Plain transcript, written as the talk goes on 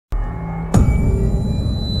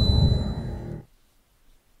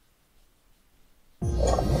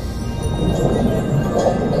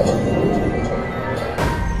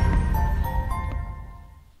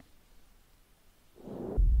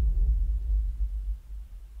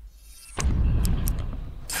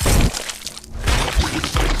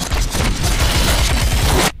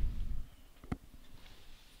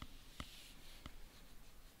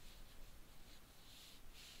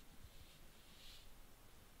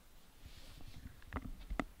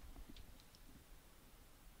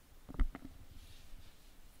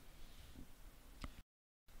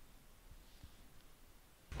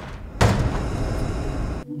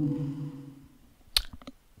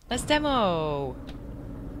Let's demo!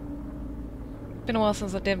 Been a while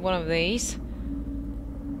since I did one of these.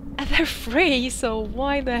 And they're free, so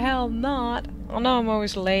why the hell not? I know I'm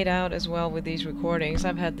always laid out as well with these recordings.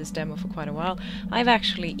 I've had this demo for quite a while. I've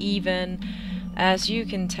actually even, as you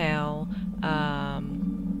can tell,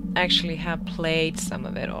 actually have played some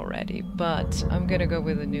of it already. But I'm gonna go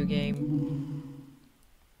with a new game.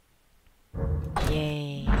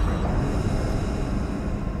 Yay.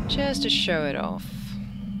 Just to show it off.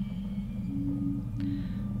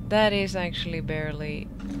 That is actually barely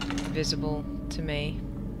visible to me.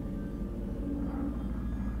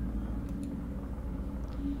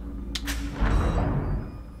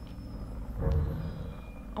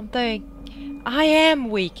 I am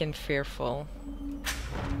weak and fearful.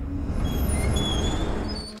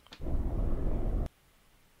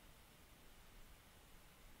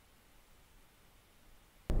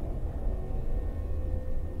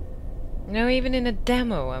 No, even in a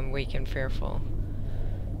demo I'm weak and fearful.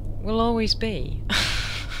 Will always be.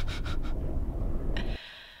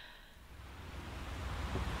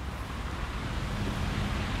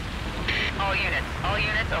 All units,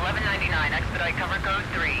 1199, expedite cover code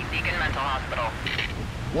 3, Deacon Mental Hospital.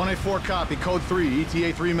 184 copy, code 3,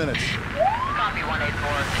 ETA 3 minutes. Copy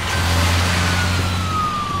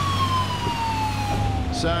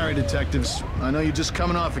 184. Sorry, detectives. I know you're just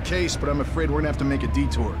coming off a case, but I'm afraid we're gonna have to make a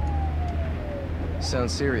detour.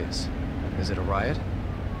 Sounds serious. Is it a riot?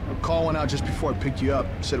 A call went out just before I picked you up.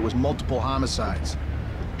 Said it was multiple homicides.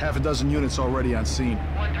 Half a dozen units already on scene.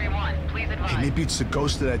 131, please advise. Hey, maybe it's the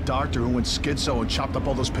ghost of that doctor who went schizo and chopped up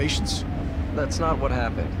all those patients. That's not what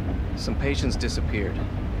happened. Some patients disappeared.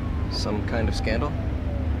 Some kind of scandal?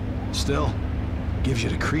 Still, gives you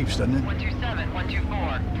the creeps, doesn't it? 127,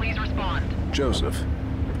 124, please respond. Joseph,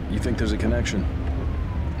 you think there's a connection?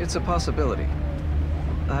 It's a possibility.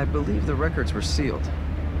 I believe the records were sealed.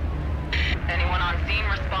 Anyone on scene,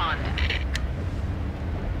 respond.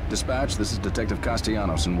 Dispatch, this is Detective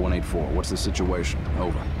Castellanos in 184. What's the situation?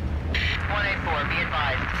 Over. 184, be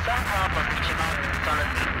advised. Some problem reaching out on the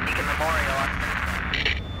Deacon Memorial.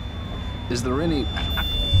 Is there any...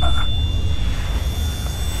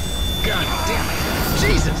 God damn it!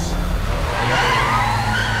 Jesus!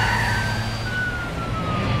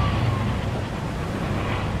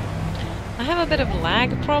 I have a bit of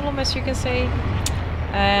lag problem, as you can see.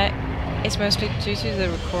 It's mostly due to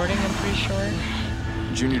the recording, I'm pretty sure.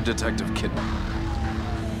 Junior Detective Kidman.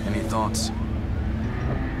 Any thoughts?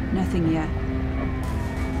 Nothing yet.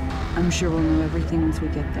 I'm sure we'll know everything once we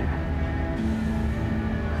get there.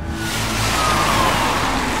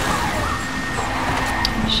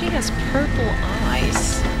 She has purple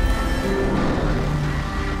eyes.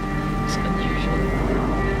 It's unusual.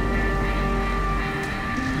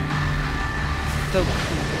 Though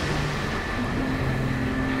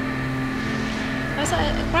that's a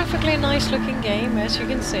graphically nice looking game, as you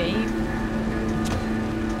can see.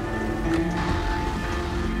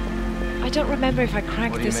 I don't remember if I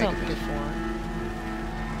cracked this up before.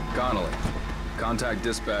 Connolly, contact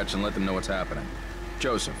dispatch and let them know what's happening.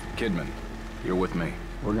 Joseph, Kidman, you're with me.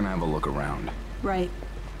 We're gonna have a look around. Right.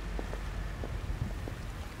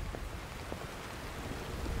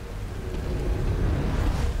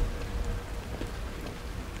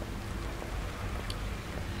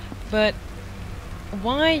 But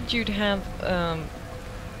why you'd have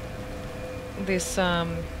this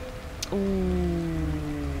ooh,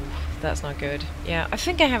 that's not good. Yeah, I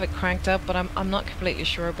think I have it cranked up, but I'm not completely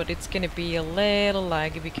sure, but it's gonna be a little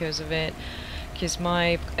laggy because of it, because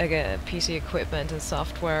my PC equipment and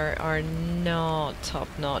software are not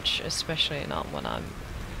top-notch, especially not when I'm,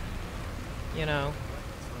 you know,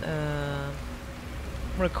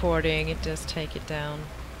 recording. It does take it down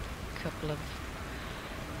a couple of...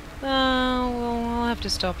 well, I'll have to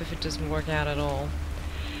stop if it doesn't work out at all.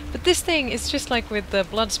 But this thing is just like with the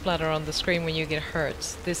blood splatter on the screen when you get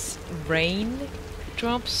hurt. This rain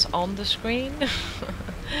drops on the screen.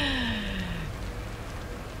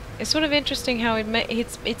 It's sort of interesting how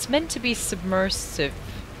it's meant to be submersive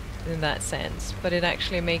in that sense, but it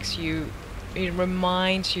actually makes you... it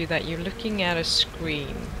reminds you that you're looking at a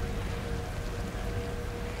screen.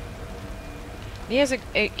 He has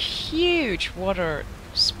a huge water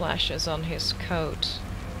splashes on his coat.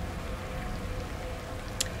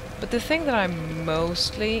 But the thing that I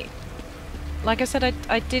mostly... like I said,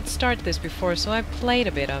 I did start this before, so I played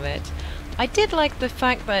a bit of it. I did like the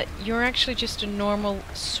fact that you're actually just a normal,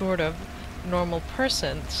 sort of, normal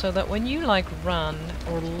person, so that when you like run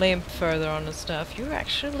or limp further on and stuff, you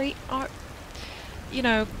actually are, you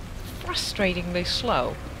know, frustratingly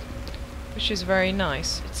slow. Which is very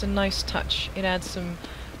nice. It's a nice touch. It adds some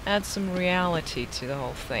add some reality to the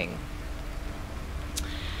whole thing.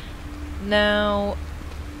 Now,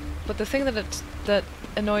 but the thing that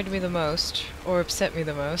annoyed me the most, or upset me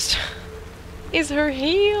the most, is her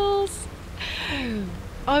heels.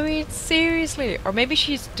 I mean, seriously. Or maybe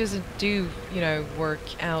she doesn't do, you know,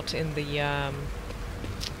 work out in the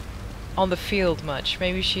on the field much.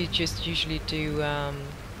 Maybe she just usually do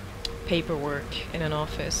paperwork in an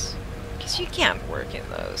office. Because you can't work in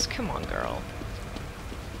those. Come on, girl.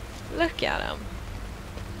 Look at them.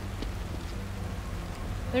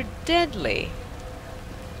 They're deadly.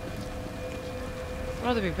 I'd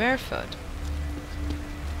rather be barefoot.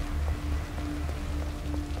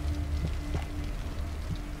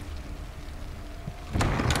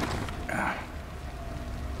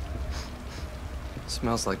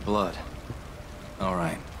 Smells like blood. All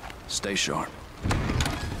right, stay sharp.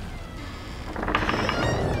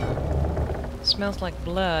 Smells like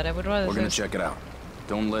blood. I would rather. We're gonna check it out.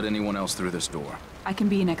 Don't let anyone else through this door. I can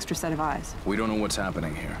be an extra set of eyes. We don't know what's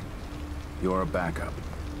happening here. You're a backup.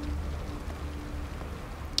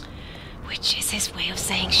 Which is his way of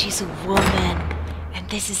saying she's a woman, and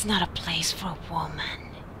this is not a place for a woman.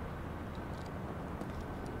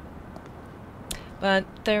 But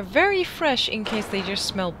they're very fresh in case they just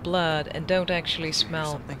smell blood and don't actually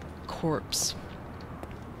smell corpse.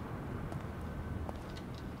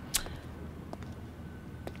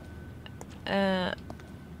 I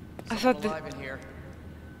thought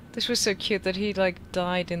this was so cute that he like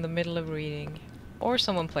died in the middle of reading. Or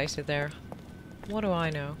someone placed it there. What do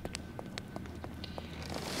I know?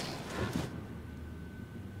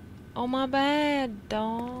 Oh my bad,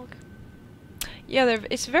 dog. Yeah,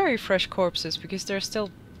 it's very fresh corpses because they're still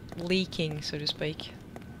leaking, so to speak.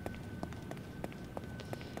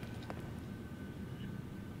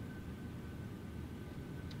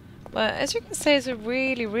 But as you can say, it's a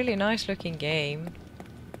really, really nice looking game.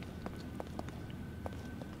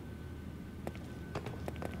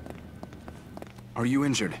 Are you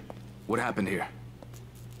injured? What happened here?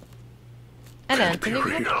 And Can't be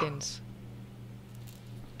Anthony real. Hopkins.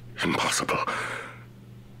 Impossible.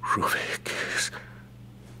 Ruvik is...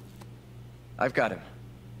 I've got him.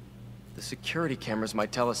 The security cameras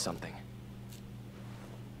might tell us something.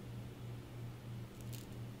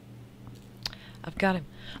 I've got him.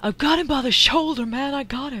 I've got him by the shoulder, man. I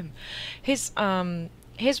got him. His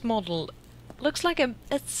model looks like a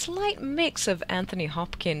slight mix of Anthony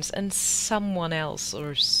Hopkins and someone else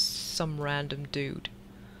or some random dude.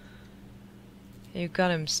 You've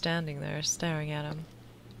got him standing there, staring at him.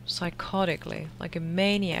 Psychotically, like a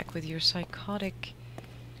maniac with your psychotic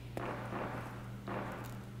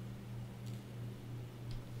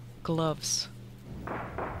gloves.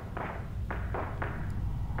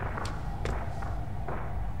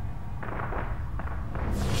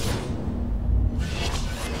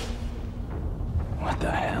 What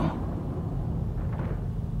the hell?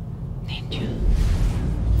 Ninja.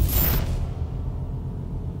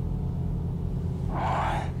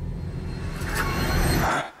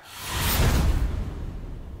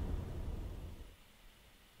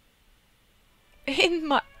 In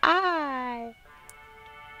my eye.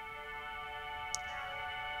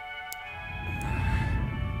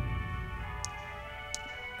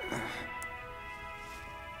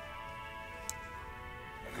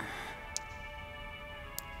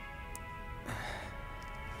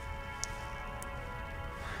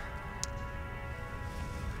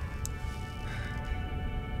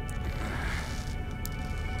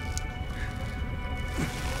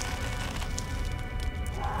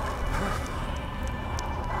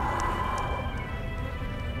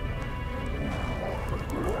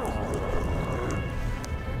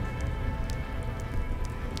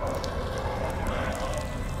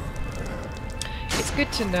 It's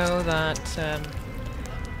good to know that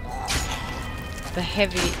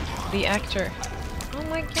the actor. Oh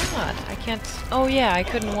my god, I can't. Oh yeah, I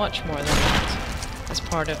couldn't watch more than that as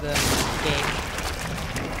part of the game,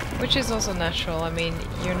 which is also natural. I mean,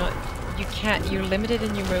 you're limited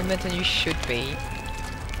in your movement, and you should be.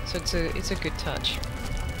 So it's a good touch.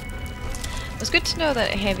 It's good to know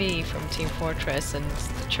that Heavy from Team Fortress and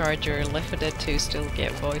the Charger Left 4 Dead 2 still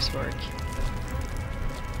get voice work.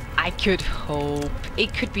 I could hope.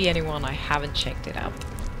 It could be anyone, I haven't checked it out.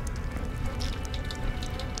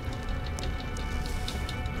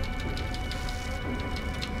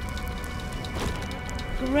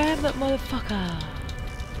 Grab that motherfucker!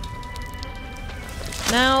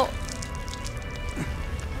 Now...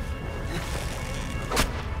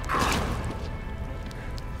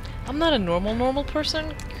 I'm not a normal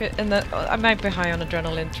person, and that I might be high on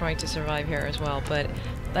adrenaline trying to survive here as well, but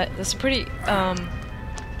that's a pretty,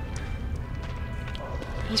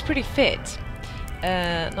 He's pretty fit.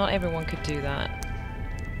 Not everyone could do that.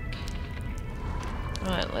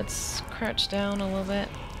 Alright, let's crouch down a little bit.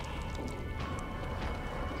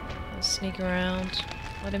 Let's sneak around.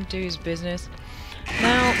 Let him do his business.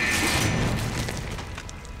 Now...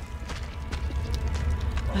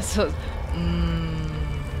 I thought...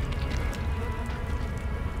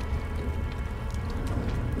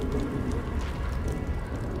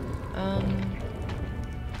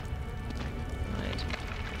 Right.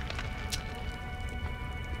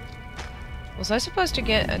 Was I supposed to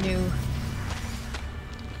get a new...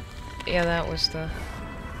 Yeah, that was the...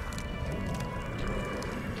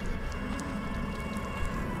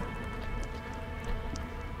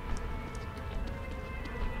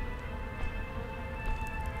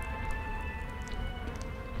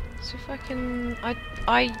 See if I can...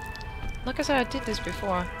 Like I said, I did this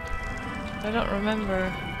before. I don't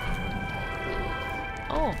remember...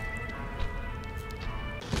 Oh.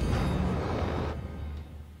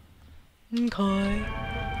 Okay.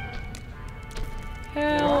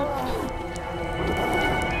 Help!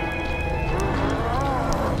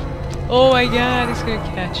 Oh my god, he's gonna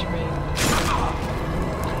catch me.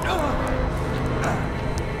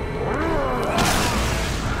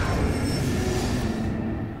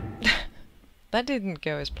 That didn't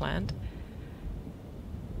go as planned.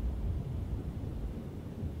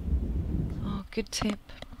 Oh, good tip.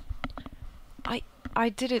 I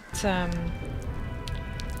did it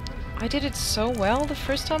so well the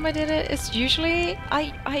first time I did it. It's usually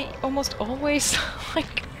I almost always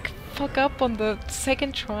like fuck up on the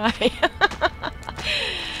second try.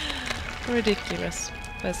 Ridiculous,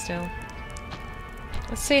 but still.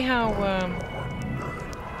 Let's see how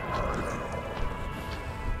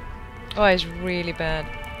oh, it's really bad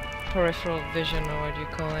peripheral vision, or what do you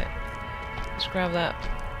call it? Let's grab that.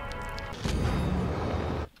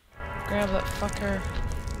 Grab that fucker.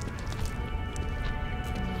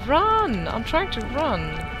 Run! I'm trying to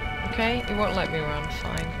run. Okay, it won't let me run.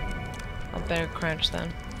 Fine. I'll better crouch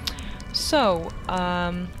then. So,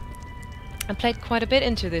 I played quite a bit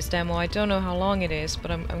into this demo. I don't know how long it is, but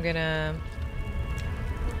I'm gonna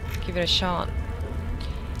give it a shot.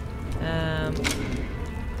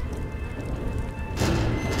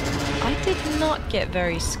 I did not get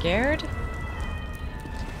very scared.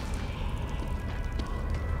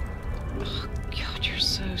 Oh god, you're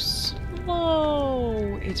so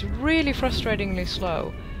slow. It's really frustratingly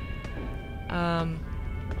slow.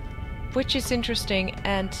 Which is interesting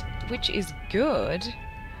and which is good.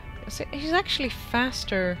 He's actually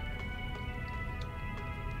faster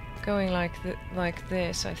going like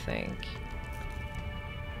this, I think.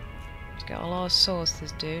 He's got a lot of sauce,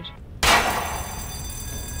 this dude.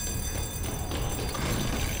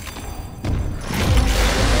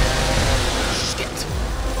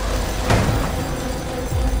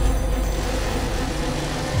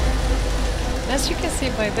 As you can see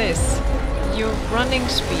by this, your running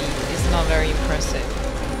speed is not very impressive,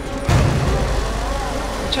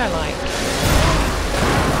 which I like.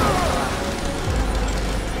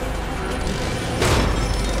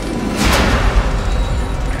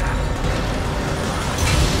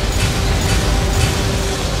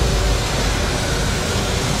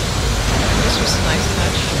 This was a nice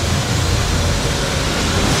touch.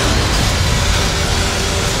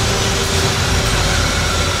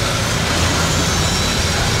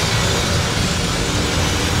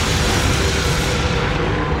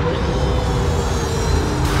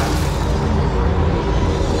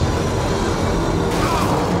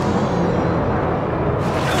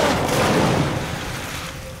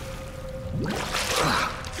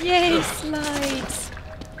 Yay, slides!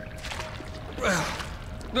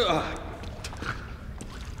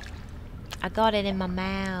 I got it in my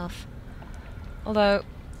mouth. Although,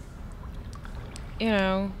 you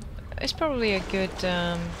know, it's probably a good,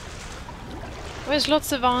 there's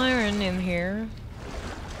lots of iron in here.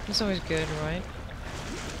 It's always good, right?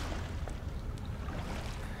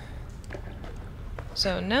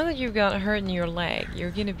 So, now that you've got a hurt in your leg,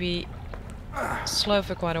 you're gonna be slow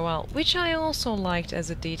for quite a while. Which I also liked as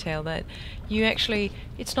a detail, that you actually,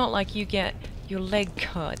 it's not like you get your leg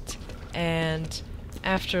cut and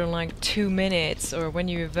after like 2 minutes, or when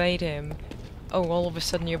you evade him, oh, all of a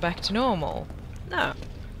sudden you're back to normal. No.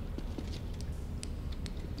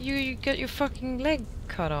 You get your fucking leg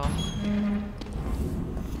cut off.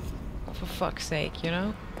 For fuck's sake, you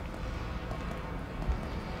know?